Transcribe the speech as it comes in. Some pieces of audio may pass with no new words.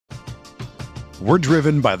We're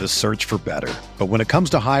driven by the search for better. But when it comes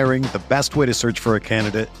to hiring, the best way to search for a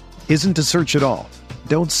candidate isn't to search at all.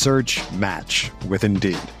 Don't search, match with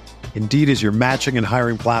Indeed. Indeed is your matching and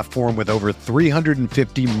hiring platform with over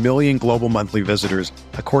 350 million global monthly visitors,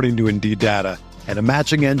 according to Indeed data, and a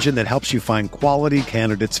matching engine that helps you find quality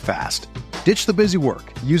candidates fast. Ditch the busy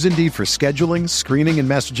work. Use Indeed for scheduling, screening, and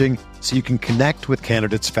messaging so you can connect with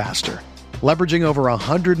candidates faster. Leveraging over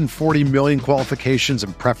 140 million qualifications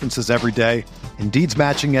and preferences every day, Indeed's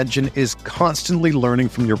matching engine is constantly learning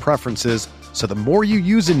from your preferences, so the more you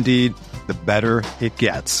use Indeed, the better it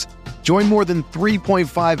gets. Join more than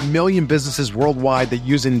 3.5 million businesses worldwide that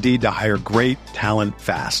use Indeed to hire great talent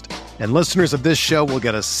fast. And listeners of this show will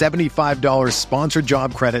get a $75 sponsored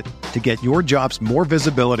job credit to get your jobs more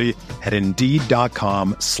visibility at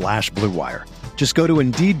Indeed.com/Blue Wire. Just go to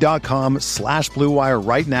Indeed.com/Blue Wire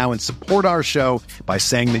right now and support our show by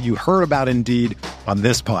saying that you heard about Indeed on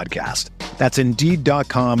this podcast. That's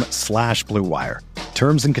Indeed.com/Blue Wire.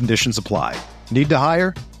 Terms and conditions apply. Need to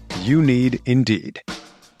hire? You need Indeed.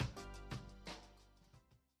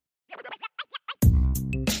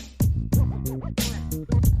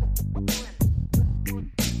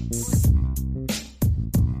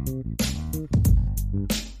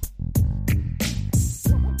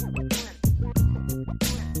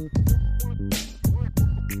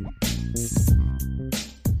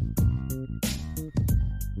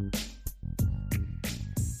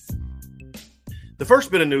 The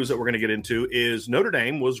first bit of news that we're going to get into is Notre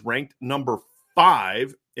Dame was ranked number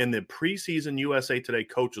 5 in the preseason USA Today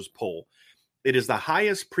coaches poll. It is the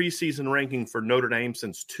highest preseason ranking for Notre Dame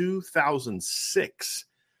since 2006,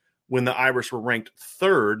 when the Irish were ranked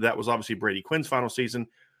 3rd. That was obviously Brady Quinn's final season.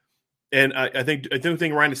 And I think,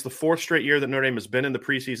 Ryan, it's the 4th straight year that Notre Dame has been in the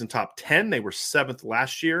preseason top 10. They were 7th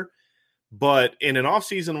last year. But in an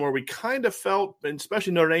offseason where we kind of felt, and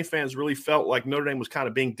especially Notre Dame fans really felt like Notre Dame was kind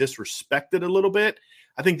of being disrespected a little bit,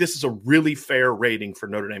 I think this is a really fair rating for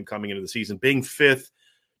Notre Dame coming into the season. Being 5th,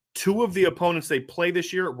 2 of the opponents they play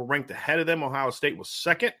this year were ranked ahead of them. Ohio State was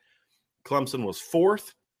 2nd. Clemson was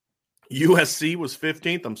 4th. USC was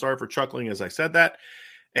 15th. I'm sorry for chuckling as I said that.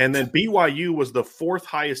 And then BYU was the 4th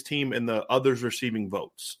highest team in the others receiving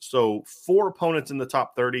votes. So 4 opponents in the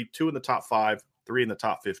top 30, 2 in the top 5, 3 in the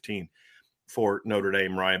top 15. For Notre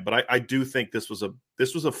Dame, Ryan, but I do think this was a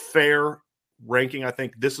fair ranking. I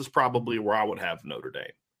think this is probably where I would have Notre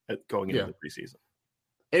Dame going into the preseason.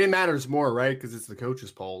 And it matters more, right? Because it's the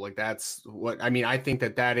coaches poll. Like that's what I mean. I think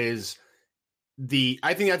that is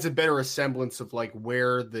I think that's a better semblance of like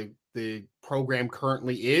where the program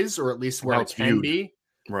currently is, or at least where it can be.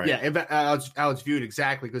 Right. Yeah, how it's viewed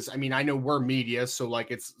exactly. Because I mean, I know we're media, so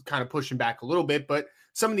like it's kind of pushing back a little bit, but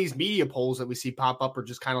some of these media polls that we see pop up are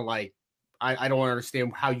just kind of like, I don't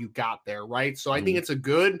understand how you got there, right? So I think it's a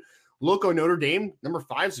good look on Notre Dame. Number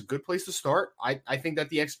 5 is a good place to start. I think that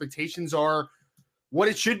the expectations are what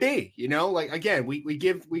it should be. You know, like again, we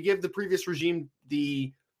give the previous regime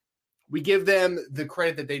we give them the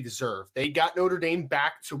credit that they deserve. They got Notre Dame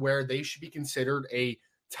back to where they should be considered a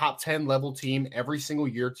top 10 level team every single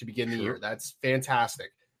year to begin the year. That's fantastic.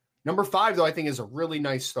 Number 5, though, I think is a really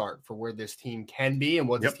nice start for where this team can be and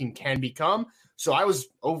what this team can become. So I was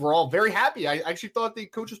overall very happy. I actually thought the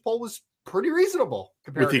coaches poll was pretty reasonable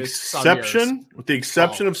compared with the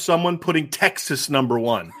exception of someone putting Texas number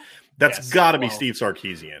 1. That's got to be Steve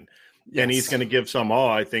Sarkisian. Yes. And he's going to give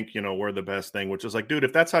I think, we're the best thing, which is like, dude,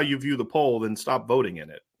 if that's how you view the poll, then stop voting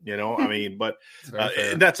in it. I mean, but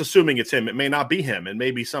that's assuming it's him. It may not be him. It may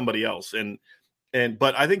be somebody else.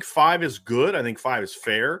 But I think 5 is good. I think 5 is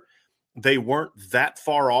fair. They weren't that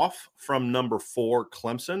far off from number 4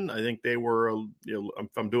 Clemson. I think they were,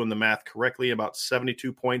 if I'm doing the math correctly, about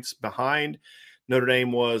 72 points behind. Notre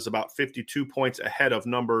Dame was about 52 points ahead of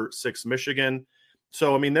number 6 Michigan.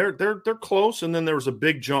 So I mean, they're close. And then there was a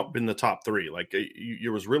big jump in the top 3. Like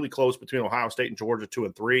it was really close between Ohio State and Georgia, 2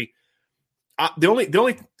 and 3. The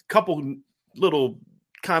only couple little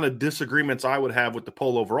kind of disagreements I would have with the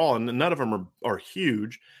poll overall, and none of them are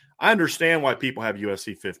huge. I understand why people have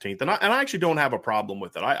USC 15th, and I actually don't have a problem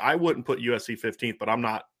with it. I wouldn't put USC 15th, but I'm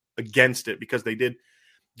not against it because they did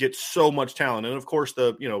get so much talent. And, of course,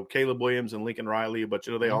 Caleb Williams and Lincoln Riley, but,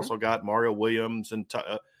 they also got Mario Williams and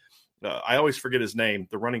I always forget his name,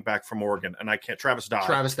 the running back from Oregon, and Travis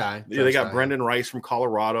Dye. They got Brendan Rice from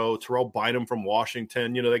Colorado, Terrell Bynum from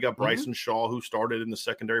Washington. They got Bryson Shaw, who started in the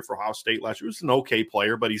secondary for Ohio State last year. He was an okay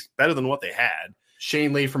player, but he's better than what they had.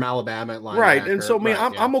 Shane Lee from Alabama at linebacker. Right. And so,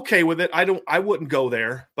 I'm okay with it. I wouldn't go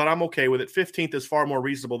there, but I'm okay with it. 15th is far more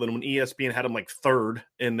reasonable than when ESPN had them like 3rd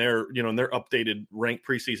in their, in their updated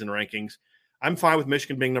preseason rankings. I'm fine with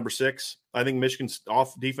Michigan being number 6. I think Michigan's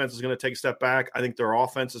defense is going to take a step back. I think their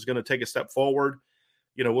offense is going to take a step forward.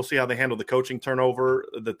 We'll see how they handle the coaching turnover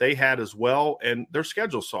that they had as well, and their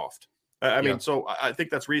schedule's soft. I mean, so I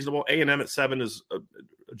think that's reasonable. A&M at 7 is a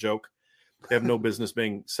joke. They have no business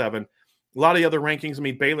being 7. A lot of the other rankings, I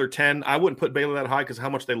mean, Baylor 10. I wouldn't put Baylor that high because of how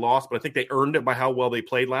much they lost, but I think they earned it by how well they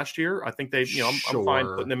played last year. I think they, I'm fine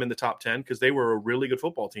putting them in the top 10 because they were a really good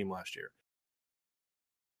football team last year.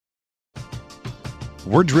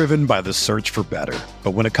 We're driven by the search for better.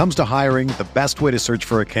 But when it comes to hiring, the best way to search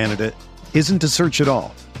for a candidate isn't to search at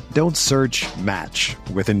all. Don't search, match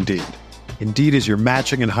with Indeed. Indeed is your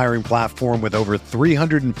matching and hiring platform with over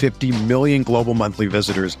 350 million global monthly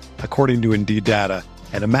visitors, according to Indeed data,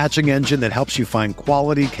 and a matching engine that helps you find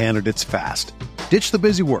quality candidates fast. Ditch the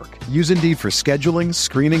busy work. Use Indeed for scheduling,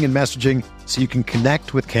 screening, and messaging so you can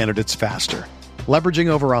connect with candidates faster. Leveraging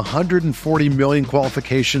over 140 million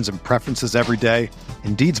qualifications and preferences every day,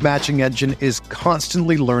 Indeed's matching engine is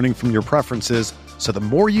constantly learning from your preferences, so the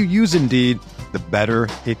more you use Indeed, the better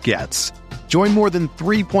it gets. Join more than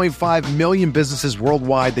 3.5 million businesses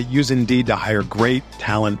worldwide that use Indeed to hire great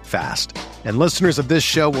talent fast. And listeners of this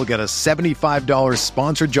show will get a $75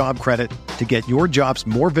 sponsored job credit to get your jobs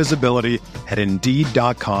more visibility at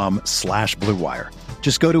Indeed.com/Blue Wire.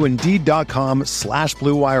 Just go to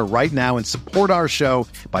Indeed.com/Blue Wire right now and support our show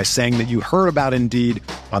by saying that you heard about Indeed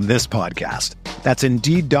on this podcast. That's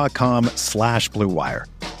Indeed.com/Blue Wire.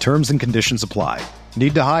 Terms and conditions apply.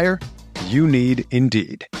 Need to hire? You need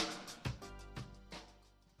Indeed.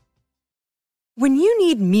 When you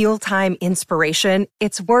need mealtime inspiration,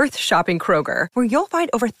 it's worth shopping Kroger, where you'll find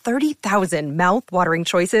over 30,000 mouth-watering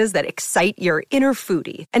choices that excite your inner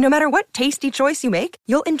foodie. And no matter what tasty choice you make,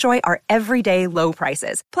 you'll enjoy our everyday low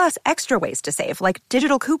prices, plus extra ways to save, like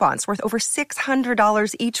digital coupons worth over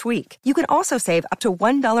 $600 each week. You can also save up to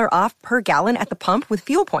 $1 off per gallon at the pump with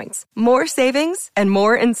fuel points. More savings and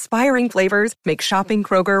more inspiring flavors make shopping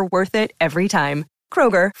Kroger worth it every time.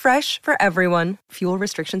 Kroger, fresh for everyone. Fuel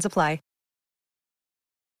restrictions apply.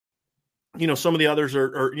 Some of the others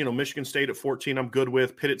are Michigan State at 14, I'm good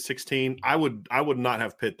with. Pitt at 16. I would not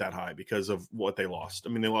have Pitt that high because of what they lost. I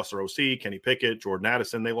mean, they lost their OC, Kenny Pickett, Jordan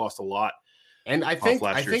Addison. They lost a lot. And I think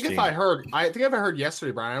I heard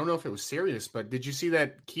yesterday, Brian, I don't know if it was serious, but did you see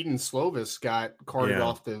that Keaton Slovis got carted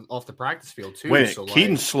off the practice field too? Wait, so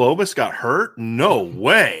Keaton Slovis got hurt? No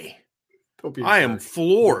way. I am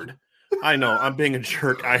floored. I know, I'm being a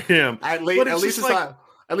jerk. I am.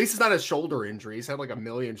 At least it's not a shoulder injury. He's had like a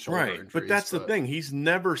million shoulder injuries. But that's the thing. He's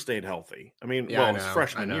never stayed healthy. I mean, his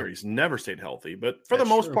freshman year, he's never stayed healthy. But for the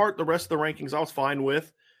most part, the rest of the rankings I was fine with.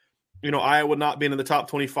 Iowa not being in the top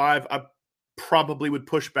 25, I probably would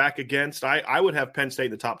push back against. I would have Penn State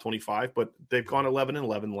in the top 25, but they've gone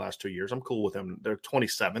 11-11 the last 2 years. I'm cool with them. They're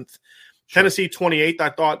 27th. Sure. Tennessee 28th. I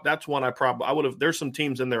thought that's one I would have. There's some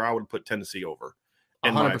teams in there I would put Tennessee over,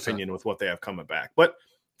 in 100%. My opinion, with what they have coming back. But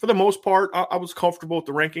for the most part, I was comfortable with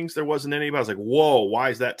the rankings. There wasn't anybody I was like, whoa, why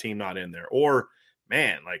is that team not in there? Or,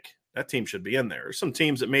 man, like that team should be in there. There's some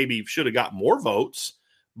teams that maybe should have got more votes,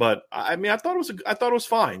 but I mean, I thought it was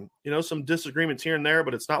fine. Some disagreements here and there,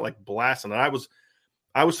 but it's not like blasting. And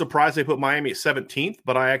I was surprised they put Miami at 17th,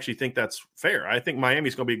 but I actually think that's fair. I think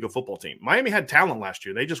Miami's going to be a good football team. Miami had talent last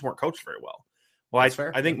year. They just weren't coached very well. Well,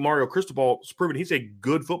 I think Mario Cristobal's proven he's a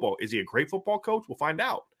good football. Is he a great football coach? We'll find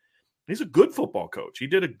out. He's a good football coach. He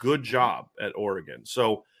did a good job at Oregon.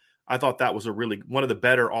 So I thought that was one of the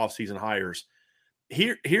better offseason hires.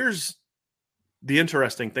 Here's the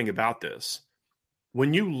interesting thing about this.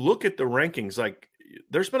 When you look at the rankings, like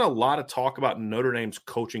there's been a lot of talk about Notre Dame's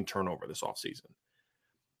coaching turnover this offseason.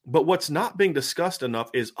 But what's not being discussed enough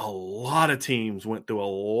is a lot of teams went through a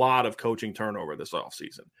lot of coaching turnover this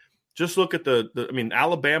offseason. Just look at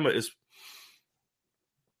Alabama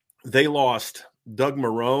they lost Doug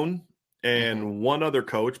Marrone and one other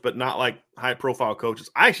coach, but not like high-profile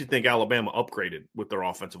coaches. I actually think Alabama upgraded with their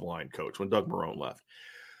offensive line coach when Doug Marrone left.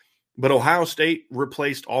 But Ohio State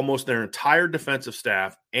replaced almost their entire defensive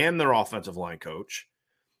staff and their offensive line coach.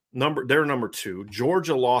 They're number 2.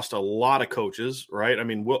 Georgia lost a lot of coaches, right? I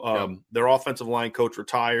mean, their offensive line coach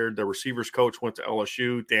retired. Their receivers coach went to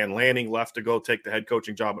LSU. Dan Lanning left to go take the head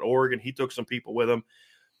coaching job at Oregon. He took some people with him.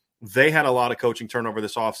 They had a lot of coaching turnover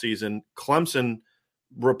this offseason. Clemson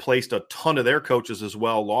replaced a ton of their coaches as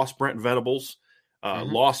well. Lost Brent Venables,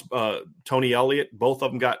 lost Tony Elliott. Both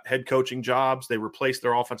of them got head coaching jobs. They replaced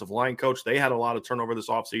their offensive line coach. They had a lot of turnover this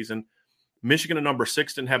offseason. Michigan at number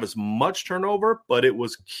 6 didn't have as much turnover, but it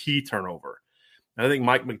was key turnover. And I think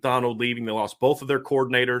Mike McDonald leaving, they lost both of their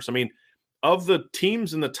coordinators. I mean, of the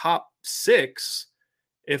teams in the top 6,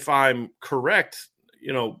 if I'm correct,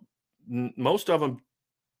 most of them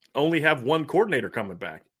only have one coordinator coming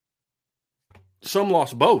back. Some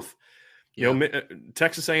lost both. You know,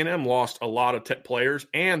 Texas A&M lost a lot of players,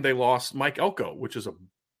 and they lost Mike Elko, which is a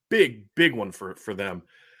big one for them.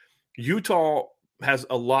 Utah has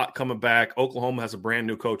a lot coming back. Oklahoma has a brand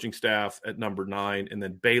new coaching staff at number 9, and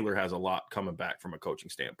then Baylor has a lot coming back from a coaching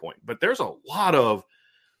standpoint. But there's a lot of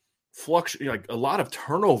a lot of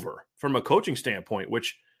turnover from a coaching standpoint,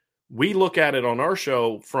 which we look at it on our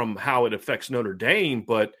show from how it affects Notre Dame,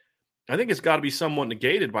 but I think it's got to be somewhat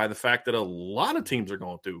negated by the fact that a lot of teams are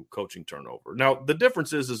going through coaching turnover. Now, the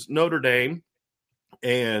difference is Notre Dame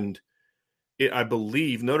and I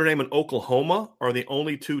believe Notre Dame and Oklahoma are the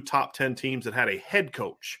only 2 top 10 teams that had a head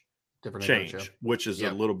coach change, which is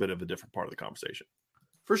a little bit of a different part of the conversation.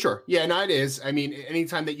 For sure. Yeah, no, it is. I mean,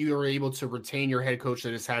 anytime that you are able to retain your head coach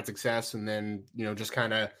that has had success and then, just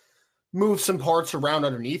kind of move some parts around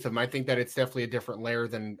underneath them, I think that it's definitely a different layer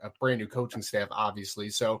than a brand new coaching staff, obviously.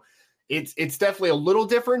 So it's definitely a little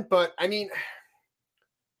different, but I mean,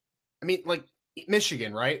 like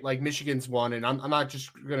Michigan, right? Like Michigan's one, and I'm not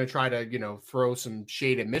just going to try to, throw some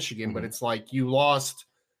shade at Michigan, but it's like you lost.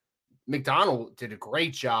 McDonald did a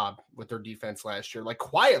great job with their defense last year, like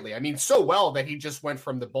quietly. I mean, so well that he just went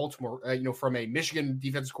from the Baltimore, from a Michigan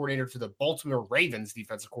defensive coordinator to the Baltimore Ravens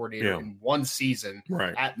defensive coordinator in one season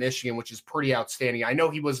at Michigan, which is pretty outstanding. I know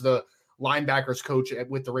he was the linebackers coach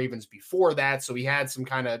with the Ravens before that, so he had some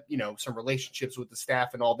kind of, some relationships with the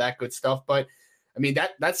staff and all that good stuff. But I mean,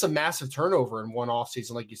 that's a massive turnover in one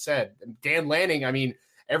offseason, like you said. And Dan Lanning, I mean,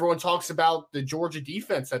 everyone talks about the Georgia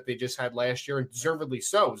defense that they just had last year, and deservedly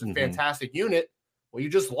so. It was a fantastic unit. Well, you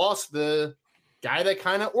just lost the guy that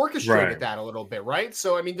kind of orchestrated that a little bit, right?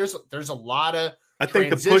 So, I mean, there's a lot of I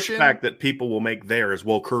think the pushback that people will make there is,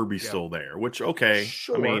 well, Kirby's still there, which, okay.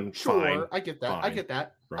 Sure, I mean, fine. I get that. Fine. I get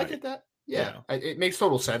that. Right. I get that. Yeah. It makes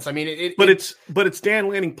total sense. I mean, it's Dan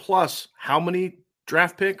Lanning plus how many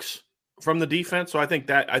draft picks from the defense? So I think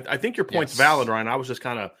I think your point's valid, Ryan. I was just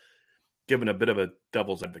kind of giving a bit of a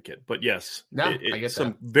devil's advocate, but yes, I get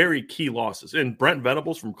some very key losses. And Brent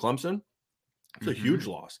Venables from Clemson, it's a huge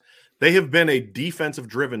loss. They have been a defensive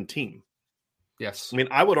driven team. Yes. I mean,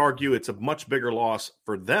 I would argue it's a much bigger loss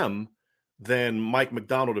for them than Mike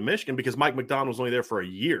McDonald in Michigan, because Mike McDonald was only there for a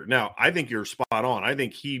year. Now, I think you're spot on. I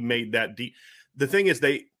think he made that deep. The thing is,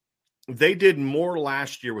 they did more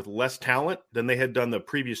last year with less talent than they had done the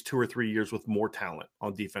previous 2 or 3 years with more talent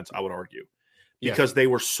on defense, I would argue, because they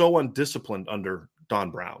were so undisciplined under Don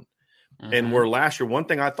Brown. And where last year, one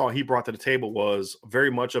thing I thought he brought to the table was very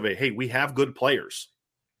much of a, hey, we have good players.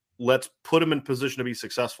 Let's put them in position to be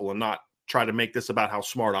successful and not try to make this about how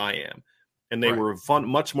smart I am. And they were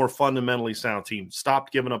much more fundamentally sound team,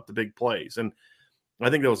 stopped giving up the big plays. And I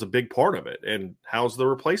think that was a big part of it. And how's the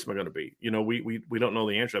replacement going to be? We don't know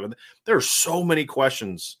the answer to it. There are so many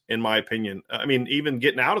questions, in my opinion. I mean, even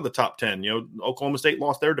getting out of the top 10, Oklahoma State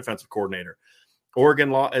lost their defensive coordinator.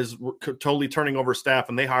 Oregon is totally turning over staff,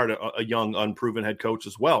 and they hired a young, unproven head coach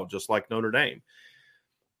as well, just like Notre Dame.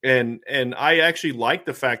 And I actually like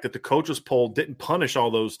the fact that the coaches poll didn't punish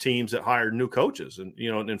all those teams that hired new coaches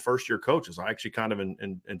and first-year coaches. I actually kind of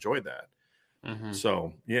enjoyed that.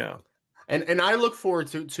 So, yeah. And I look forward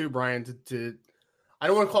to Brian, to I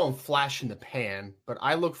don't want to call them flash in the pan, but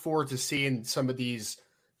I look forward to seeing some of these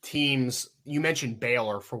teams. You mentioned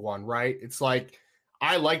Baylor for one, right? It's like,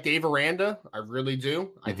 I like Dave Aranda. I really do.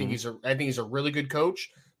 I think he's a really good coach.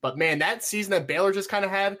 But man, that season that Baylor just kind of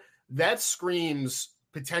had, that screams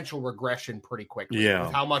potential regression pretty quickly.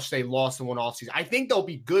 With how much they lost in one offseason. I think they'll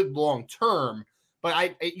be good long term,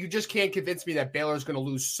 but you just can't convince me that Baylor's going to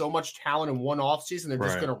lose so much talent in one offseason. They're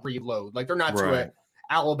just going to reload. Like, they're not to an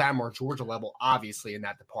Alabama or Georgia level, obviously, in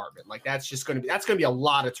that department. Like, that's going to be a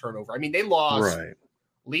lot of turnover. I mean, they lost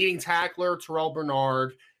leading tackler Terrell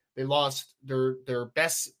Bernard. They lost their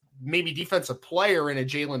best maybe defensive player in a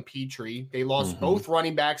Jalen Petrie. They lost both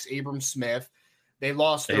running backs, Abram Smith. They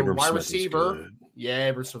lost their wide receiver.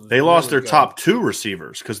 Abram Smith. They lost their top 2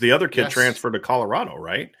 receivers because the other kid transferred to Colorado,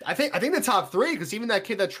 right? I think the top 3, because even that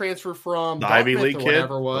kid that transferred from the Ivy League or kid,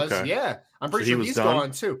 whatever it was, I'm pretty sure he's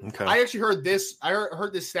gone too. Okay. I actually heard this. I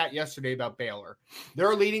heard this stat yesterday about Baylor.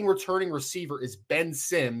 Their leading returning receiver is Ben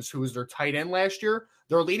Sims, who was their tight end last year.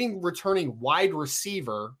 Their leading returning wide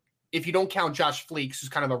receiver, if you don't count Josh Fleeks, who's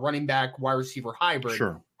kind of a running back wide receiver hybrid,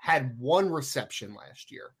 had 1 reception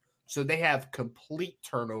last year. So they have complete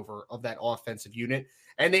turnover of that offensive unit.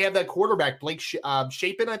 And they have that quarterback, Blake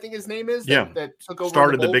Shapen, I think his name is, that took over.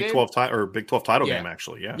 Started the Big 12 title game,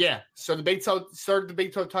 actually. Yeah. So started the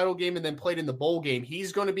Big 12 title game and then played in the bowl game.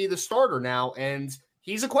 He's going to be the starter now. And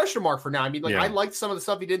he's a question mark for now. I mean, like, Yeah. I liked some of the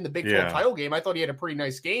stuff he did in the Big 12 title game. I thought he had a pretty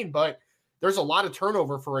nice game, but there's a lot of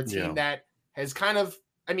turnover for a team that has kind of,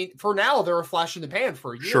 I mean, for now, they're a flash in the pan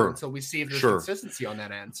for a year until we see if there's consistency on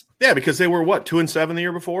that end. Yeah, because they were, 2-7 the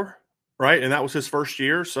year before, right? And that was his first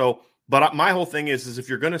year. So, but my whole thing is if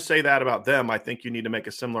you're going to say that about them, I think you need to make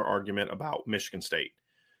a similar argument about Michigan State.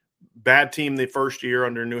 Bad team the first year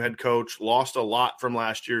under a new head coach, lost a lot from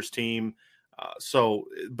last year's team.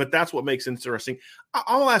 But that's what makes it interesting.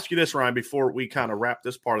 I'll ask you this, Ryan, before we kind of wrap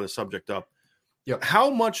this part of the subject up. Yep. How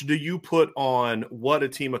much do you put on what a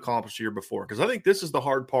team accomplished the year before? Because I think this is the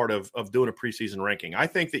hard part of doing a preseason ranking. I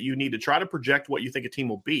think that you need to try to project what you think a team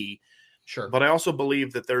will be. Sure. But I also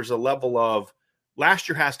believe that there's a level of last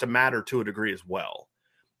year has to matter to a degree as well.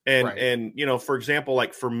 And you know, for example,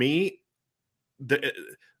 like for me,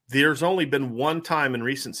 there's only been one time in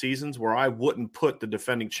recent seasons where I wouldn't put the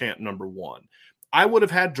defending champ number one. I would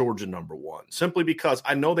have had Georgia number one simply because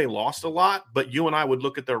I know they lost a lot, but you and I would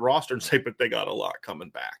look at their roster and say, but they got a lot coming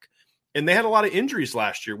back. And they had a lot of injuries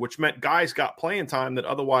last year, which meant guys got playing time that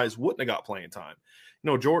otherwise wouldn't have got playing time.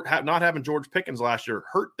 You know, not having George Pickens last year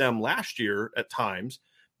hurt them last year at times,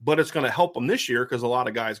 but it's going to help them this year because a lot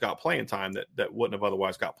of guys got playing time that wouldn't have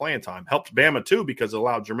otherwise got playing time. Helped Bama, too, because it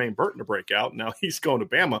allowed Jermaine Burton to break out. Now he's going to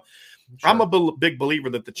Bama. Sure. I'm a big believer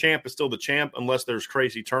that the champ is still the champ unless there's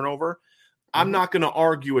crazy turnover. I'm not going to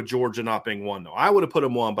argue with Georgia not being one, though. I would have put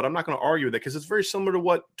him one, but I'm not going to argue with that because it's very similar to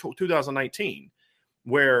what 2019,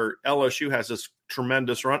 where LSU has this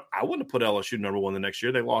tremendous run. I wouldn't have put LSU number one the next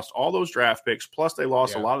year. They lost all those draft picks, plus they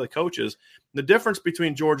lost a lot of the coaches. The difference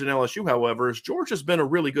between Georgia and LSU, however, is Georgia's been a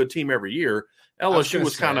really good team every year. LSU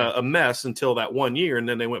was kind of a mess until that 1 year, and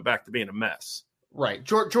then they went back to being a mess. Right.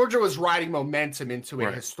 Georgia was riding momentum into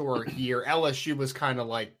a historic year. LSU was kind of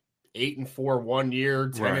like 8-4 1 year,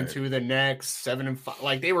 10-2 the next, 7-5.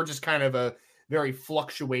 Like they were just kind of a very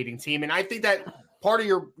fluctuating team. And I think that part of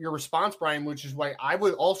your response, Brian, which is why I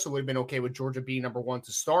would have been okay with Georgia being number one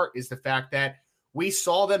to start, is the fact that we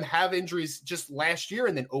saw them have injuries just last year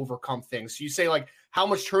and then overcome things. So you say, like, how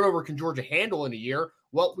much turnover can Georgia handle in a year?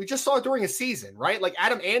 Well, we just saw it during a season, right? Like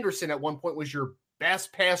Adam Anderson at one point was your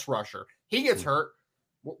best pass rusher. He gets hurt.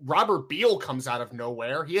 Robert Beal comes out of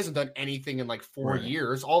nowhere. He hasn't done anything in like 4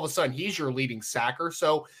 years. All of a sudden, he's your leading sacker.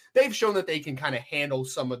 So they've shown that they can kind of handle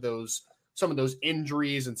some of those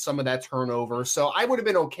injuries and some of that turnover. So I would have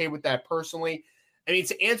been okay with that personally. I mean,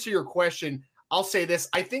 to answer your question, I'll say this.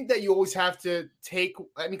 I think that you always have to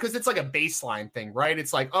because it's like a baseline thing, right?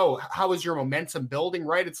 It's like, oh, how is your momentum building,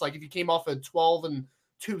 right? It's like if you came off a 12-2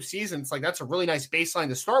 season, it's like that's a really nice baseline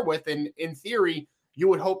to start with. And in theory, you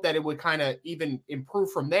would hope that it would kind of even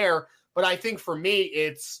improve from there. But I think for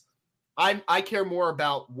me, I care more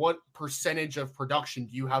about what percentage of production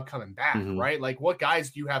do you have coming back, right? Like what guys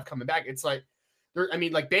do you have coming back? It's like,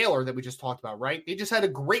 like Baylor that we just talked about, right? They just had a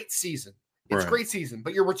great season. It's a great season,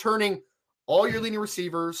 but you're returning all your leading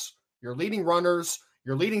receivers, your leading runners,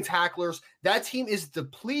 your leading tacklers. That team is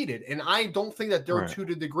depleted. And I don't think that they're to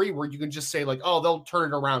the degree where you can just say like, oh, they'll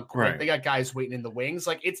turn it around quick. They got guys waiting in the wings.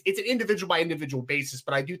 Like it's an individual by individual basis,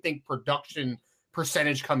 but I do think production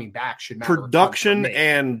percentage coming back should matter. Production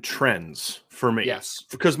and trends for me. Yes.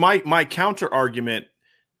 Because my counter argument,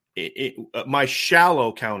 my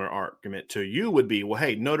shallow counter argument to you would be, well,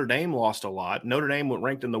 hey, Notre Dame lost a lot. Notre Dame went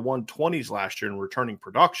ranked in the 120s last year in returning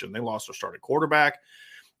production. They lost their starting quarterback.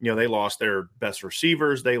 You know, they lost their best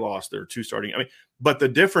receivers. They lost their two starting. I mean, but the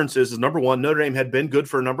difference is number one, Notre Dame had been good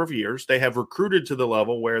for a number of years. They have recruited to the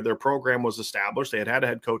level where their program was established. They had a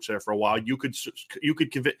head coach there for a while. You could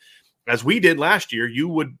convince, as we did last year, you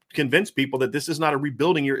would convince people that this is not a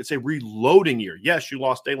rebuilding year. It's a reloading year. Yes, you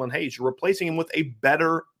lost Dalen Hayes. You're replacing him with a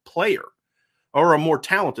better player or a more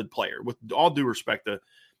talented player, with all due respect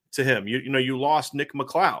to him. You lost Nick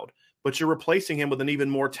McLeod, but you're replacing him with an even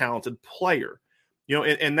more talented player. You know,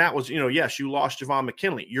 and that was, yes, you lost Javon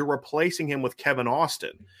McKinley. You're replacing him with Kevin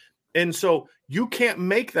Austin. And so you can't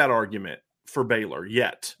make that argument for Baylor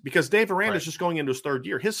yet because Dave Aranda is just going into his third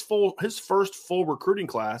year. His first full recruiting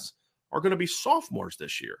class are going to be sophomores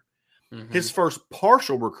this year. His first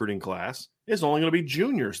partial recruiting class is only going to be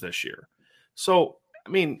juniors this year. So, I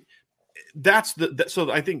mean,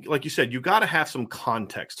 so I think, like you said, you got to have some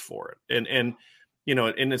context for it. And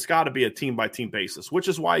it's got to be a team-by-team basis, which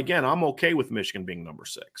is why, again, I'm okay with Michigan being number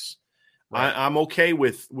 6. I'm okay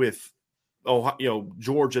with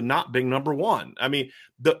Georgia not being number 1. I mean,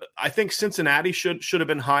 I think Cincinnati should have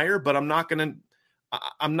been higher, but I'm not going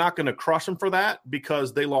to crush them for that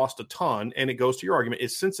because they lost a ton. And it goes to your argument: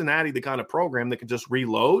 is Cincinnati the kind of program that can just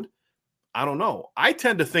reload? I don't know. I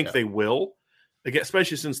tend to think they will, again,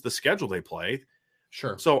 especially since the schedule they play.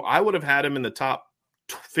 Sure. So I would have had him in the top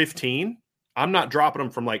 15, I'm not dropping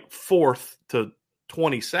them from like 4th to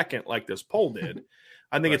 22nd like this poll did.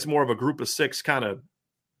 I think it's more of a group of 6 kind of,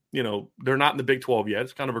 they're not in the Big 12 yet.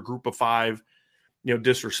 It's kind of a group of 5,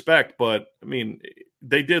 disrespect. But, I mean,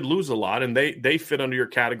 they did lose a lot, and they fit under your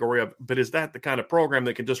category of, but is that the kind of program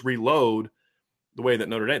that can just reload the way that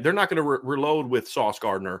Notre Dame? They're not going to reload with Sauce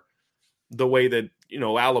Gardner the way that,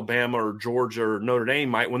 Alabama or Georgia or Notre Dame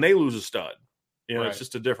might when they lose a stud. It's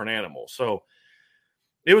just a different animal. So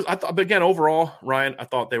it was, but again, overall, Ryan, I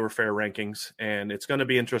thought they were fair rankings, and it's going to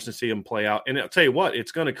be interesting to see them play out. And I'll tell you what,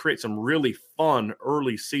 it's going to create some really fun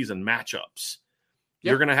early season matchups.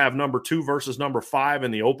 Yep. You're going to have number 2 versus number 5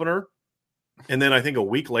 in the opener. And then I think a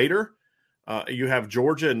week later, you have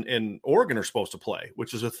Georgia and Oregon are supposed to play,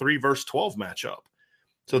 which is a 3 versus 12 matchup.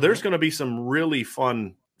 So there's going to be some really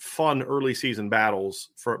fun early season battles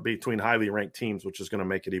between highly ranked teams, which is going to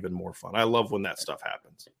make it even more fun. I love when that stuff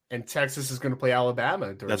happens. And Texas is going to play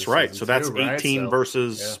Alabama. That's right. So that's 18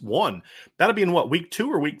 versus 1. That'll be in what, week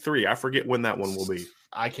 2 or week 3? I forget when that one will be.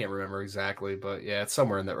 I can't remember exactly, but yeah, it's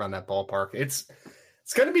somewhere around that ballpark. It's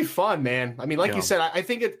going to be fun, man. I mean, like you said, I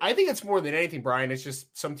think it's more than anything, Brian. It's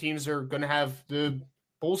just some teams are going to have the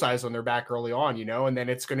bullseyes on their back early on, and then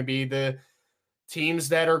it's going to be the teams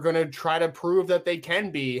that are going to try to prove that they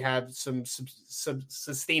can have some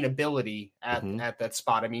sustainability at that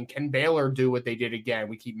spot. I mean, can Baylor do what they did again?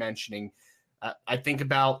 We keep mentioning. I think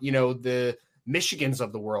about, the Michigans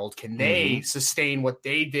of the world. Can they sustain what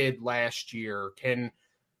they did last year?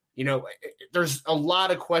 There's a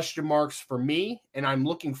lot of question marks for me, and I'm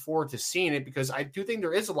looking forward to seeing it because I do think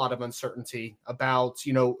there is a lot of uncertainty about,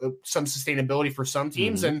 some sustainability for some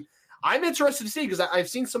teams. And I'm interested to see, because I've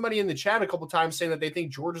seen somebody in the chat a couple of times saying that they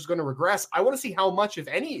think Georgia's going to regress. I want to see how much, if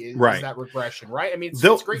any, is that regression, right? I mean,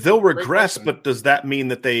 they'll regress, but does that mean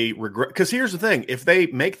that they regress? Because here's the thing. If they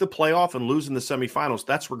make the playoff and lose in the semifinals,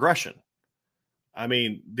 that's regression. I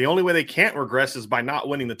mean, the only way they can't regress is by not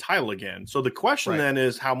winning the title again. So the question then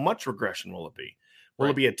is, how much regression will it be? Will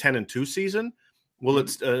it be a 10-2 season? Will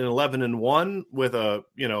it's an 11-1 with I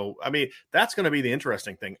mean, that's going to be the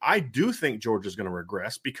interesting thing. I do think Georgia's going to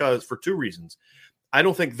regress for 2 reasons. I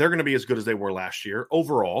don't think they're going to be as good as they were last year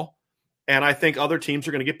overall. And I think other teams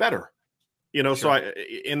are going to get better, so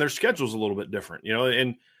and their schedule's a little bit different,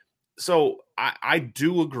 and so I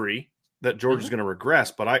do agree that Georgia's going to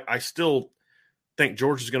regress, but I still think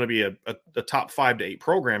Georgia's going to be a top 5 to 8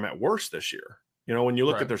 program at worst this year. When you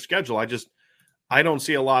look at their schedule, I don't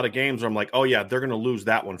see a lot of games where I'm like, oh, yeah, they're going to lose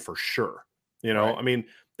that one for sure. I mean,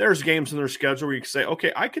 there's games in their schedule where you can say,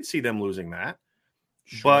 okay, I could see them losing that.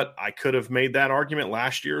 Sure. But I could have made that argument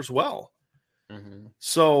last year as well.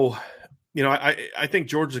 So, I think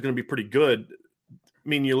Georgia's going to be pretty good. I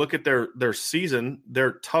mean, you look at their season,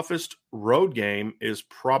 their toughest road game is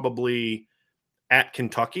probably at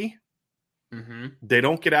Kentucky. They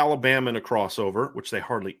don't get Alabama in a crossover, which they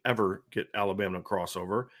hardly ever get Alabama in a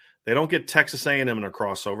crossover. They don't get Texas A&M in a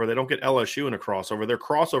crossover. They don't get LSU in a crossover. Their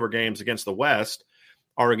crossover games against the West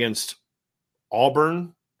are against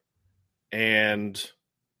Auburn and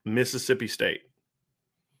Mississippi State.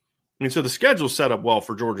 I mean, so the schedule's set up well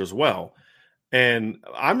for Georgia as well. And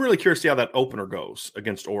I'm really curious to see how that opener goes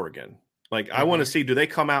against Oregon. Like, I want to see, do they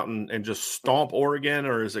come out and just stomp Oregon,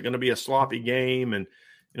 or is it going to be a sloppy game? And,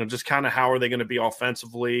 just kind of how are they going to be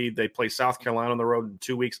offensively? They play South Carolina on the road in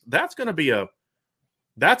 2 weeks. That's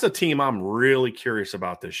a team I'm really curious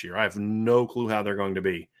about this year. I have no clue how they're going to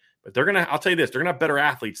be, but I'll tell you this, they're going to have better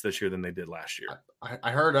athletes this year than they did last year.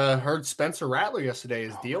 I heard Spencer Rattler yesterday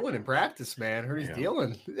is dealing in practice, man. Heard he's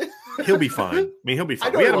dealing. He'll be fine. I mean, he'll be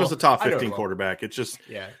fine. We had him as a top 15 quarterback. It's just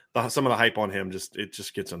some of the hype on him, it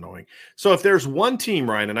just gets annoying. So if there's one team,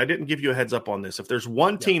 Ryan, and I didn't give you a heads up on this, if there's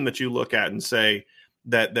one team that you look at and say,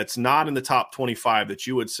 that's not in the top 25 that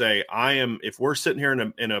you would say, if we're sitting here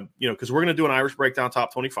in a because we're going to do an Irish breakdown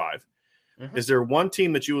top 25, is there one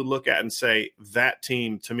team that you would look at and say, that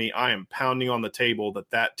team, to me, I am pounding on the table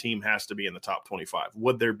that team has to be in the top 25?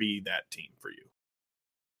 Would there be that team for you?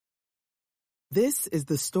 This is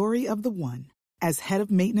the story of the one. As head of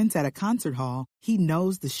maintenance at a concert hall, he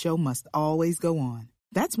knows the show must always go on.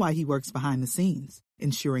 That's why he works behind the scenes,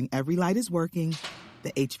 ensuring every light is working,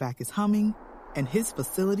 the HVAC is humming, and his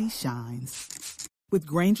facility shines. With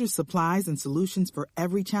Grainger's supplies and solutions for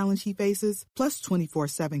every challenge he faces, plus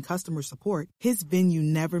 24/7 customer support, his venue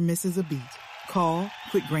never misses a beat. Call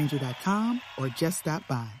quickgrainger.com or just stop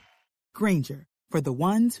by. Grainger, for the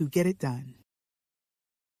ones who get it done.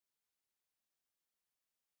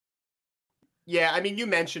 Yeah, I mean, you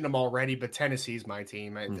mentioned them already, but Tennessee's my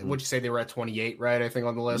team. Would you say they were at 28, right? I think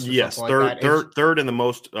on the list. Or yes, something like that. third in the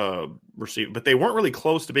most received, but they weren't really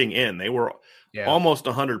close to being in. They were almost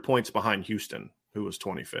 100 points behind Houston, who was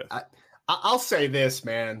 25th. I'll say this,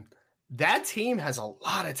 man. That team has a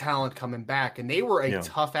lot of talent coming back, and they were a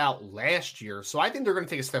tough out last year. So I think they're going to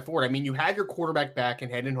take a step forward. I mean, you had your quarterback back in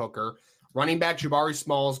Hendon Hooker, running back Jabari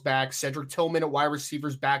Smalls back, Cedric Tillman at wide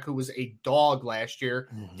receivers back, who was a dog last year.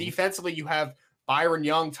 Defensively, you have Byron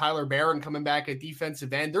Young, Tyler Barron coming back at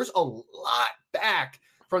defensive end. There's a lot back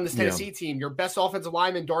from this Tennessee team. Your best offensive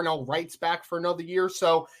lineman, Darnell Wright's back for another year.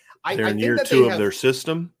 So I think year that two of their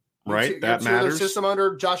system. Right, that matters. Their system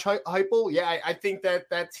under Josh Heupel. Yeah, I think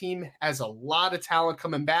that team has a lot of talent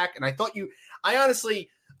coming back. And I honestly,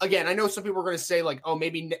 again, I know some people are going to say like, oh,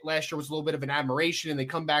 maybe last year was a little bit of an admiration and they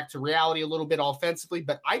come back to reality a little bit offensively.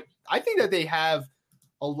 But I think that they have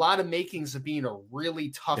a lot of makings of being a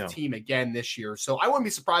really tough team again this year. So I wouldn't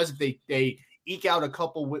be surprised if they eke out a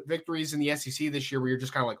couple victories in the SEC this year where you're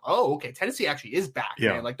just kind of like, oh, okay, Tennessee actually is back,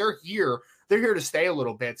 man. Like they're here to stay a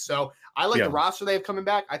little bit. So I like the roster they have coming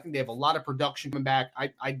back. I think they have a lot of production coming back.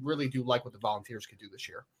 I really do like what the Volunteers could do this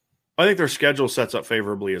year. I think their schedule sets up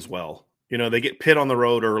favorably as well. You know, they get Pitt on the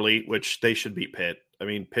road early, which they should beat Pitt. I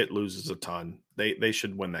mean, Pitt loses a ton. They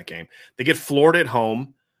should win that game. They get Florida at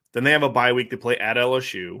home. Then they have a bye week. They play at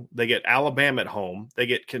LSU. They get Alabama at home. They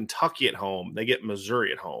get Kentucky at home. They get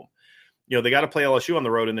Missouri at home. You know, they got to play LSU on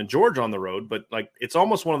the road and then Georgia on the road. But, like, it's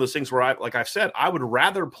almost one of those things where, like I've said, I would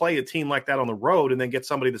rather play a team like that on the road and then get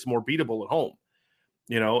somebody that's more beatable at home,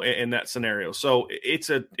 you know, in that scenario. So it's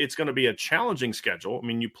going to be a challenging schedule. I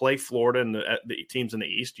mean, you play Florida and the teams in the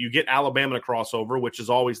East. You get Alabama to crossover, which is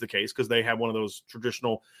always the case because they have one of those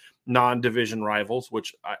traditional non-division rivals,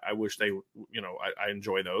 which I wish they, you know, I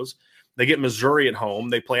enjoy those. They get Missouri at home.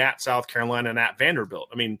 They play at South Carolina and at Vanderbilt.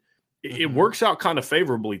 I mean, it works out kind of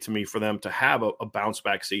favorably to me for them to have a bounce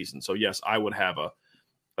back season. So yes, I would have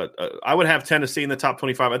I would have Tennessee in the top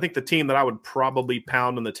 25. I think the team that I would probably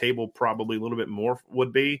pound on the table probably a little bit more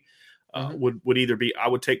would be would either be, I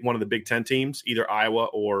would take one of the Big Ten teams, either Iowa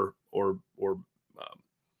or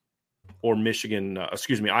Michigan,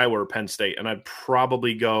 Iowa or Penn State, and I'd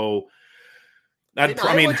probably go.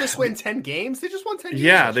 Iowa just win 10 games. They just won 10 games.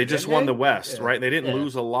 Yeah, they just won the West, right? They didn't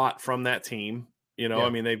lose a lot from that team. You know,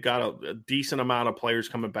 I mean, they've got a decent amount of players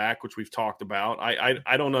coming back, which we've talked about.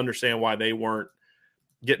 I don't understand why they weren't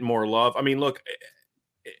getting more love. I mean, look,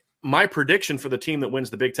 my prediction for the team that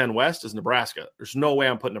wins the Big Ten West is Nebraska. There's no way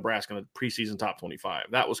I'm putting Nebraska in the preseason top 25.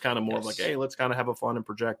 That was kind of more of like, hey, let's kind of have a fun and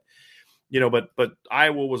project, you know, but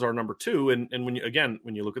Iowa was our number 2. And when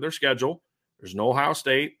you look at their schedule, there's no Ohio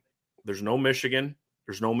State, there's no Michigan,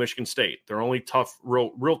 there's no Michigan State. Their only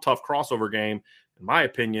real tough crossover game, in my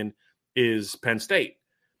opinion, is Penn State.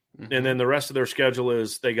 And then the rest of their schedule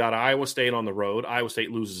is they got Iowa State on the road. Iowa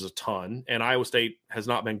State loses a ton, and Iowa State has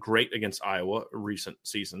not been great against Iowa recent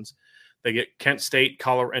seasons. They get Kent State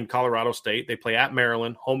and Colorado State. They play at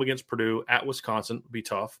Maryland, home against Purdue, at Wisconsin, be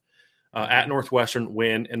tough, at Northwestern,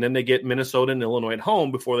 win, and then they get Minnesota and Illinois at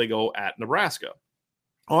home before they go at Nebraska.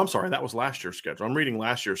 Oh, I'm sorry. That was last year's schedule. I'm reading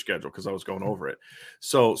last year's schedule because I was going over it.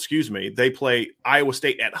 So, excuse me. They play Iowa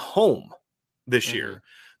State at home this year.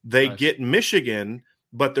 They get Michigan,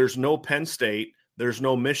 but there's no Penn State, there's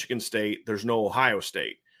no Michigan State, there's no Ohio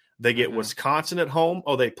State. They get Wisconsin at home.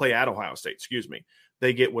 Oh, they play at Ohio State, excuse me.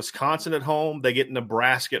 They get Wisconsin at home. They get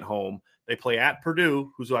Nebraska at home. They play at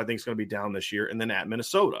Purdue, who's I think is going to be down this year, and then at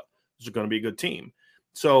Minnesota, who's going to be a good team.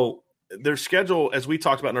 So their schedule, as we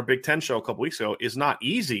talked about in our Big Ten show a couple weeks ago, is not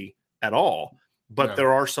easy at all, but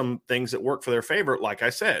there are some things that work for their favor. Like I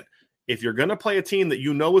said, if you're going to play a team that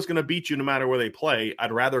you know is going to beat you no matter where they play,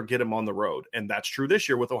 I'd rather get them on the road. And that's true this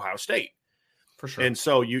year with Ohio State. For sure. And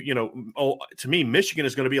so, to me, Michigan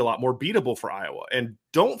is going to be a lot more beatable for Iowa. And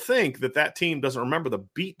don't think that team doesn't remember the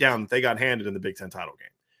beatdown that they got handed in the Big Ten title game.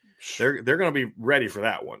 They're going to be ready for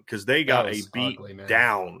that one because they got a beat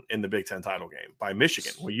down in the Big Ten title game by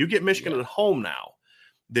Michigan. Well, you get Michigan at home now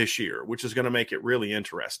this year, which is going to make it really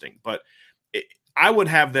interesting. But I would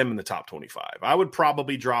have them in the top 25. I would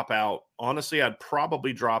probably drop out. Honestly, I'd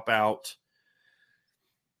probably drop out.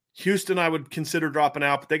 Houston, I would consider dropping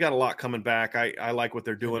out, but they got a lot coming back. I like what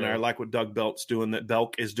they're doing. I like what Doug Belk's doing. That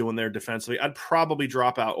Belk is doing there defensively. I'd probably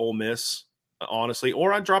drop out Ole Miss, honestly,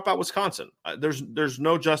 or I'd drop out Wisconsin. There's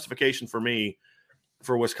no justification for me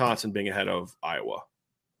for Wisconsin being ahead of Iowa.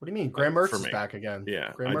 What do you mean? Graham Mertz is back again.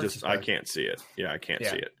 Yeah, I can't see it. Yeah, I can't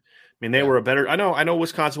see it. I mean, they were a better – I know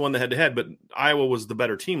Wisconsin won the head-to-head, but Iowa was the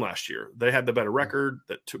better team last year. They had the better record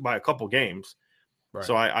by a couple games. Right.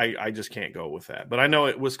 So I just can't go with that. But I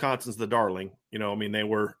know Wisconsin's the darling. You know, I mean, they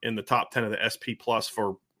were in the top 10 of the SP Plus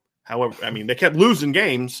for however. I mean, they kept losing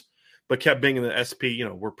games, but kept being in the SP. You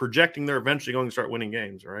know, we're projecting they're eventually going to start winning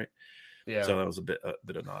games, right? Yeah. So that was a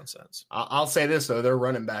bit of nonsense. I'll say this though, their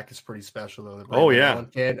running back is pretty special though. Oh yeah,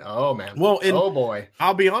 kid. Oh man. Well, oh boy.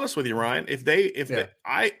 I'll be honest with you, Ryan. There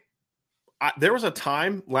was a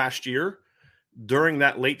time last year during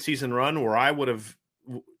that late season run where I would have,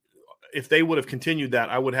 if they would have continued that,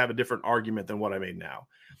 I would have a different argument than what I made now,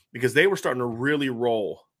 because they were starting to really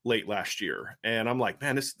roll late last year, and I'm like,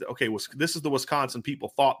 man, this is the Wisconsin people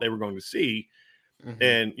thought they were going to see,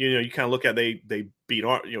 and you kind of look at they beat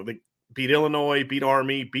they beat Illinois, beat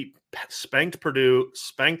Army, spanked Purdue,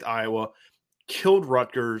 spanked Iowa, killed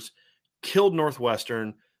Rutgers, killed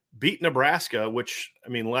Northwestern, beat Nebraska, which, I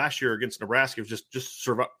mean, last year against Nebraska was just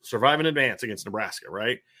survive in advance against Nebraska,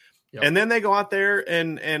 right? Yep. And then they go out there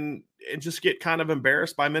and just get kind of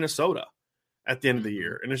embarrassed by Minnesota at the end of the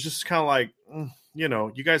year. And it's just kind of like,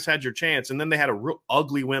 you guys had your chance. And then they had a real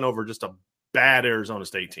ugly win over just a bad Arizona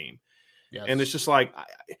State team. Yes. And it's just like,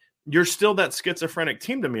 you're still that schizophrenic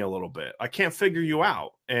team to me a little bit. I can't figure you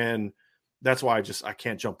out. And that's why I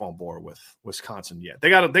can't jump on board with Wisconsin yet. They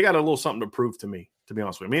got a little something to prove to me, to be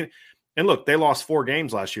honest with you. I mean, and look, they lost 4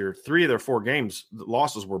 games last year. 3 of their 4 games, the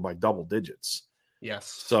losses were by double digits.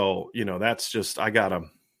 Yes. So, that's just, I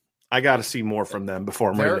gotta see more from them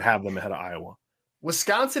before I'm ready to have them ahead of Iowa.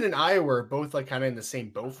 Wisconsin and Iowa are both like kind of in the same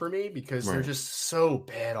boat for me, because they're just so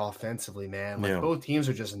bad offensively, man. Like both teams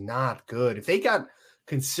are just not good. If they got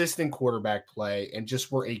consistent quarterback play and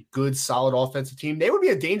just were a good, solid offensive team, they would be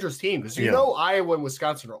a dangerous team, because Iowa and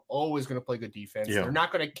Wisconsin are always going to play good defense. Yeah. They're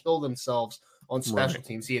not going to kill themselves on special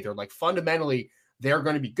teams either. Like fundamentally, they're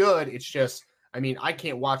going to be good. It's just, I mean, I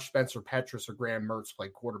can't watch Spencer Petras or Graham Mertz play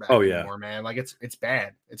quarterback anymore, man. Like it's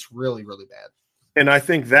bad. It's really, really bad. And I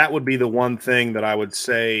think that would be the one thing that I would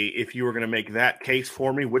say, if you were going to make that case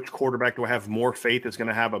for me, which quarterback do I have more faith is going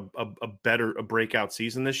to have a breakout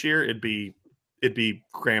season this year? It'd be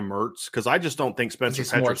Graham Mertz, because I just don't think Spencer Petras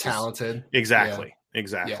is more talented. Exactly.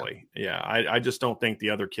 Yeah. I just don't think the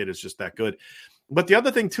other kid is just that good. But the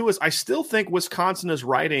other thing too is I still think Wisconsin is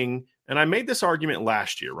riding, and I made this argument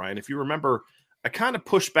last year, Ryan. If you remember, I kind of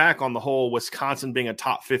pushed back on the whole Wisconsin being a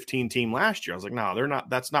top 15 team last year. I was like, no, they're not.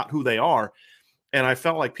 That's not who they are. And I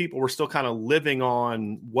felt like people were still kind of living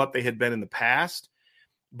on what they had been in the past.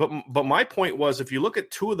 But my point was, if you look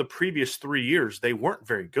at 2 of the previous 3 years, they weren't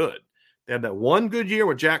very good. They had that one good year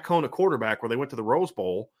with Jack Cohn, a quarterback, where they went to the Rose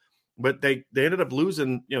Bowl, but they ended up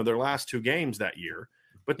losing, their last 2 games that year.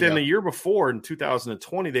 But then the year before, in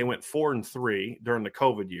 2020, they went 4-3 during the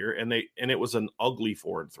COVID year, and it was an ugly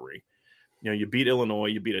 4-3. You beat Illinois,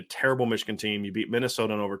 you beat a terrible Michigan team, you beat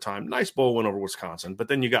Minnesota in overtime. Nice bowl win over Wisconsin, but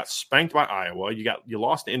then you got spanked by Iowa. You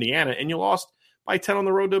lost to Indiana, and you lost by 10 on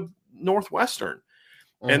the road to Northwestern.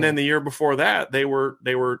 And then the year before that, they were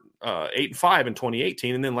 8-5 in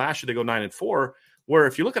 2018, and then last year they go 9-4. Where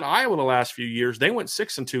if you look at Iowa the last few years, they went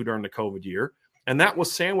 6-2 during the COVID year, and that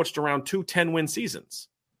was sandwiched around 2 10-win seasons.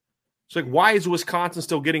 So, like, why is Wisconsin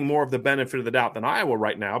still getting more of the benefit of the doubt than Iowa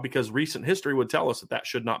right now? Because recent history would tell us that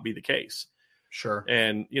should not be the case. Sure.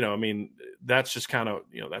 And, I mean, that's just kind of,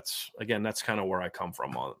 that's kind of where I come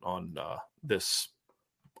from on this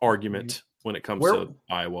argument when it comes to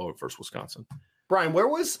Iowa versus Wisconsin. Brian, where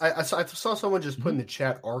was I saw someone just put in the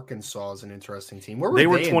chat Arkansas as an interesting team. Where were they?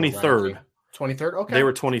 Were 23rd. 23rd? Okay. They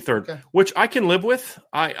were 23rd, okay. Which I can live with.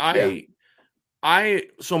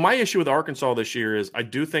 So my issue with Arkansas this year is I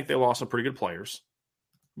do think they lost some pretty good players.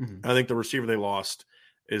 Mm-hmm. I think the receiver they lost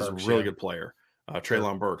is a really good player.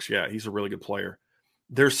 Treylon Burks. Yeah, he's a really good player.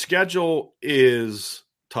 Their schedule is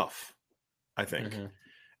tough, I think. Mm-hmm.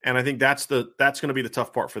 And I think that's going to be the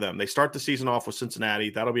tough part for them. They start the season off with Cincinnati.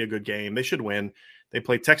 That'll be a good game. They should win. They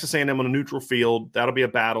play Texas A&M on a neutral field. That'll be a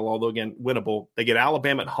battle, although, again, winnable. They get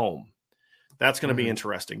Alabama at home. That's going to be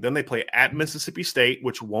interesting. Then they play at Mississippi State,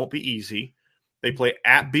 which won't be easy. They play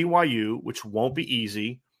at BYU, which won't be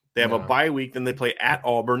easy. They have a bye week. Then they play at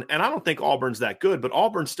Auburn. And I don't think Auburn's that good, but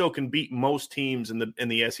Auburn still can beat most teams in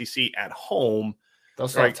the SEC at home. They'll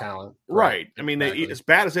still have talent. Right. I mean, as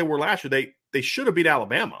bad as they were last year, they should have beat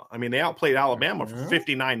Alabama. I mean, they outplayed Alabama for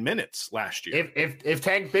 59 minutes last year. If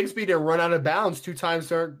Tank Bigsby didn't run out of bounds 2 times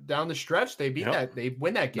down the stretch, they beat that. They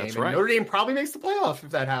win that game. That's right. Notre Dame probably makes the playoff if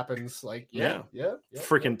that happens. Like,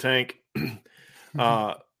 freaking Tank.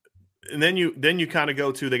 And then you kind of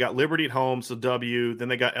go to, they got Liberty at home, so W. Then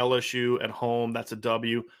they got LSU at home, that's a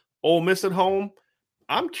W. Ole Miss at home.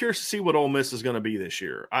 I'm curious to see what Ole Miss is going to be this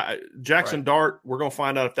year. Jackson Dart, we're going to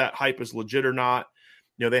find out if that hype is legit or not.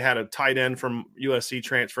 They had a tight end from USC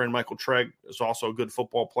transfer, and Michael Trigg is also a good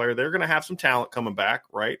football player. They're going to have some talent coming back,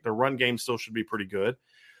 right? Their run game still should be pretty good.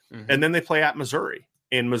 Mm-hmm. And then they play at Missouri.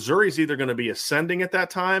 And Missouri's either going to be ascending at that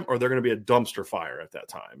time or they're going to be a dumpster fire at that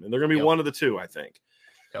time. And they're going to be one of the two, I think.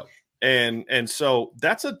 Yep. And so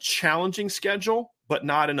that's a challenging schedule, but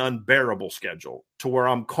not an unbearable schedule to where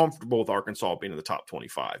I'm comfortable with Arkansas being in the top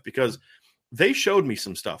 25 because they showed me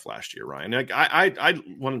some stuff last year, Ryan. Like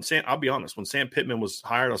I'll be honest, when Sam Pittman was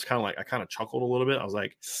hired, I kind of chuckled a little bit. I was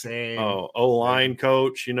like, same. Oh, O-line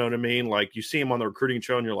coach, you know what I mean? Like you see him on the recruiting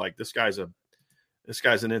show and you're like, this guy's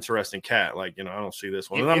an interesting cat. Like, I don't see this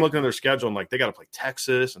one. And I'm looking at their schedule and like, they got to play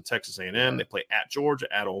Texas and Texas A&M. They play at Georgia,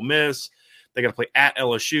 at Ole Miss. They got to play at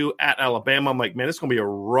LSU, at Alabama. I'm like, man, it's going to be a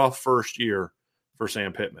rough first year for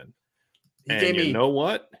Sam Pittman. And you know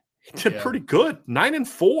what? He did pretty good.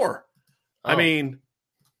 9-4. I mean,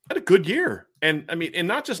 had a good year. And I mean, and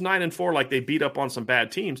not just 9-4, like they beat up on some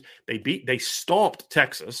bad teams. They stomped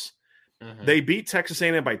Texas. Mm-hmm. They beat Texas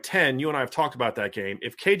A&M by 10. You and I have talked about that game.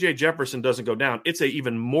 If KJ Jefferson doesn't go down, it's a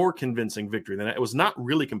even more convincing victory than that. It was not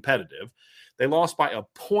really competitive. They lost by a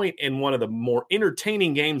point in one of the more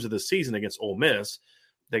entertaining games of the season against Ole Miss.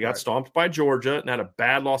 They got stomped by Georgia and had a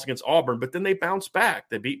bad loss against Auburn, but then they bounced back.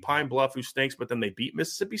 They beat Pine Bluff, who stinks, but then they beat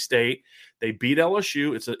Mississippi State. They beat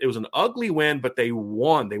LSU. It was an ugly win, but they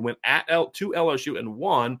won. They went to LSU and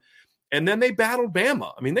won, and then they battled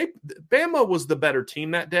Bama. I mean, Bama was the better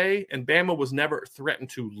team that day, and Bama was never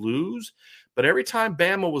threatened to lose. But every time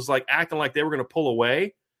Bama was like acting like they were going to pull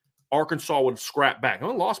away, Arkansas would scrap back. And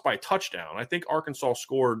they lost by a touchdown. I think Arkansas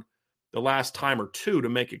scored the last time or two to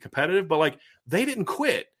make it competitive, but like they didn't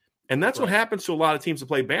quit. And that's what happens to a lot of teams that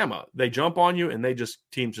play Bama. They jump on you and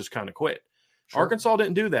teams just kind of quit. Sure. Arkansas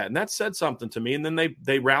didn't do that. And that said something to me. And then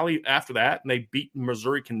they rallied after that and they beat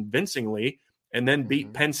Missouri convincingly and then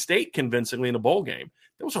beat Penn State convincingly in a bowl game.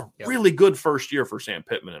 It was a really good first year for Sam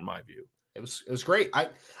Pittman, in my view. It was great. I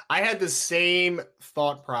had the same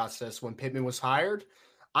thought process when Pittman was hired.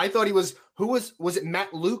 I thought he was it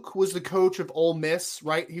Matt Luke was the coach of Ole Miss,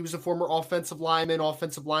 right? He was a former offensive line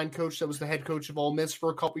coach that was the head coach of Ole Miss for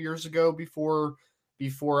a couple years ago before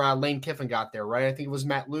Lane Kiffin got there, right? I think it was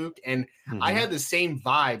Matt Luke. And I had the same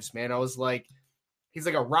vibes, man. I was like, he's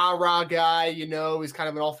like a rah-rah guy, he's kind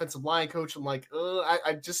of an offensive line coach. I'm like,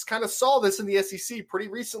 I just kind of saw this in the SEC pretty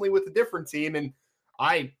recently with a different team. And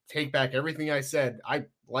I take back everything I said. I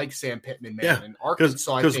like Sam Pittman, man. Yeah, and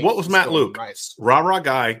Arkansas. Because what was Matt Luke? Nice. Rah-rah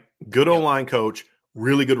guy, good O-line coach,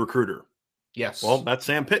 really good recruiter. Yes. Well, that's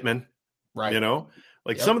Sam Pittman. Right.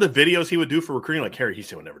 Some of the videos he would do for recruiting, like Harry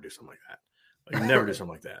Houston would never do something like that. Like never do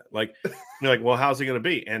something like that. Like you're like, well, how's he going to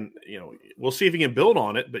be? And we'll see if he can build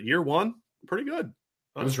on it. But year one, pretty good.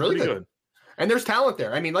 It was really good. And there's talent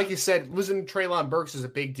there. I mean, like you said, losing Treylon Burks is a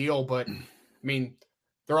big deal, but I mean,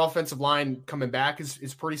 their offensive line coming back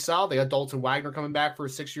is pretty solid. They got Dalton Wagner coming back for a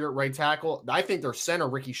 6-year at right tackle. I think their center,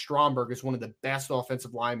 Ricky Stromberg, is one of the best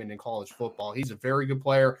offensive linemen in college football. He's a very good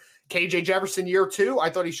player. KJ Jefferson, year 2, I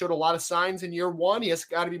thought he showed a lot of signs in year 1. He has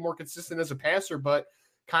got to be more consistent as a passer, but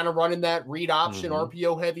kind of running that read option,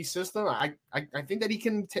 RPO heavy system. I think that he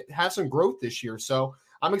can have some growth this year. So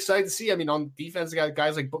I'm excited to see. I mean, on defense, they got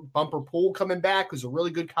guys like Bumper Poole coming back, who's a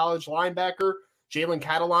really good college linebacker. Jalen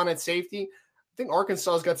Catalan at safety. I think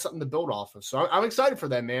Arkansas has got something to build off of. So I'm excited for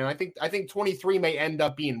that, man. I think 23 may end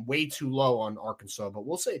up being way too low on Arkansas, but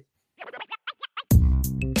we'll see.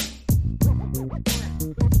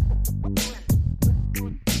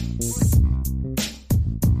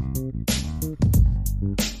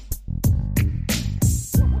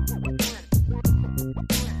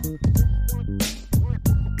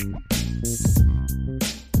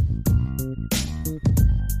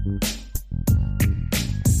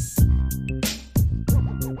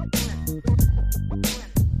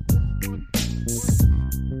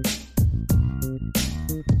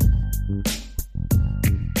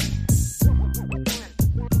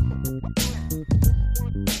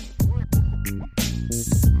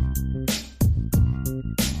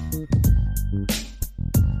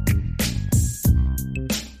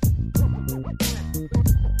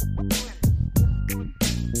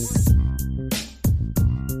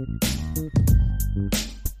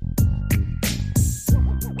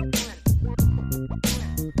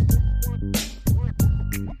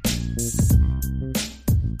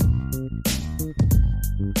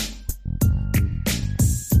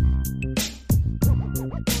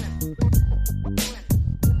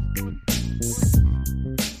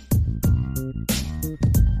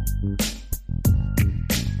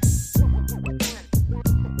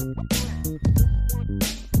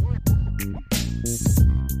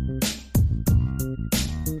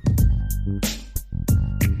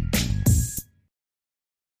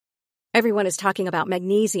 Everyone is talking about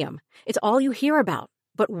magnesium. It's all you hear about.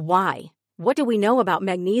 But why? What do we know about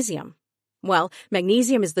magnesium? Well,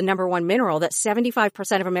 magnesium is the number one mineral that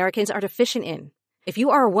 75% of Americans are deficient in. If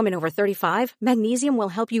you are a woman over 35, magnesium will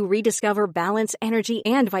help you rediscover balance, energy,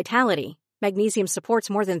 and vitality. Magnesium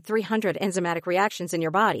supports more than 300 enzymatic reactions in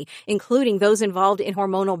your body, including those involved in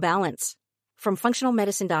hormonal balance. From functional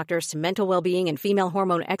medicine doctors to mental well-being and female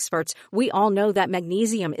hormone experts, we all know that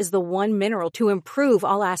magnesium is the one mineral to improve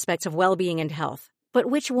all aspects of well-being and health. But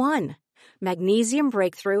which one? Magnesium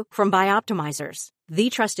Breakthrough from Bioptimizers,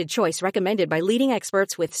 the trusted choice recommended by leading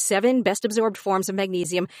experts with 7 best-absorbed forms of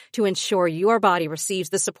magnesium to ensure your body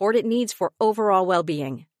receives the support it needs for overall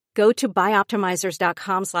well-being. Go to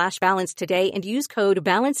bioptimizers.com/balance today and use code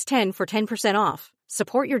BALANCE10 for 10% off.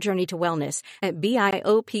 Support your journey to wellness at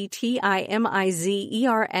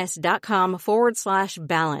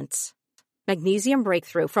bioptimizers.com/balance. Magnesium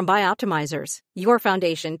Breakthrough from Bioptimizers, your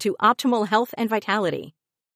foundation to optimal health and vitality.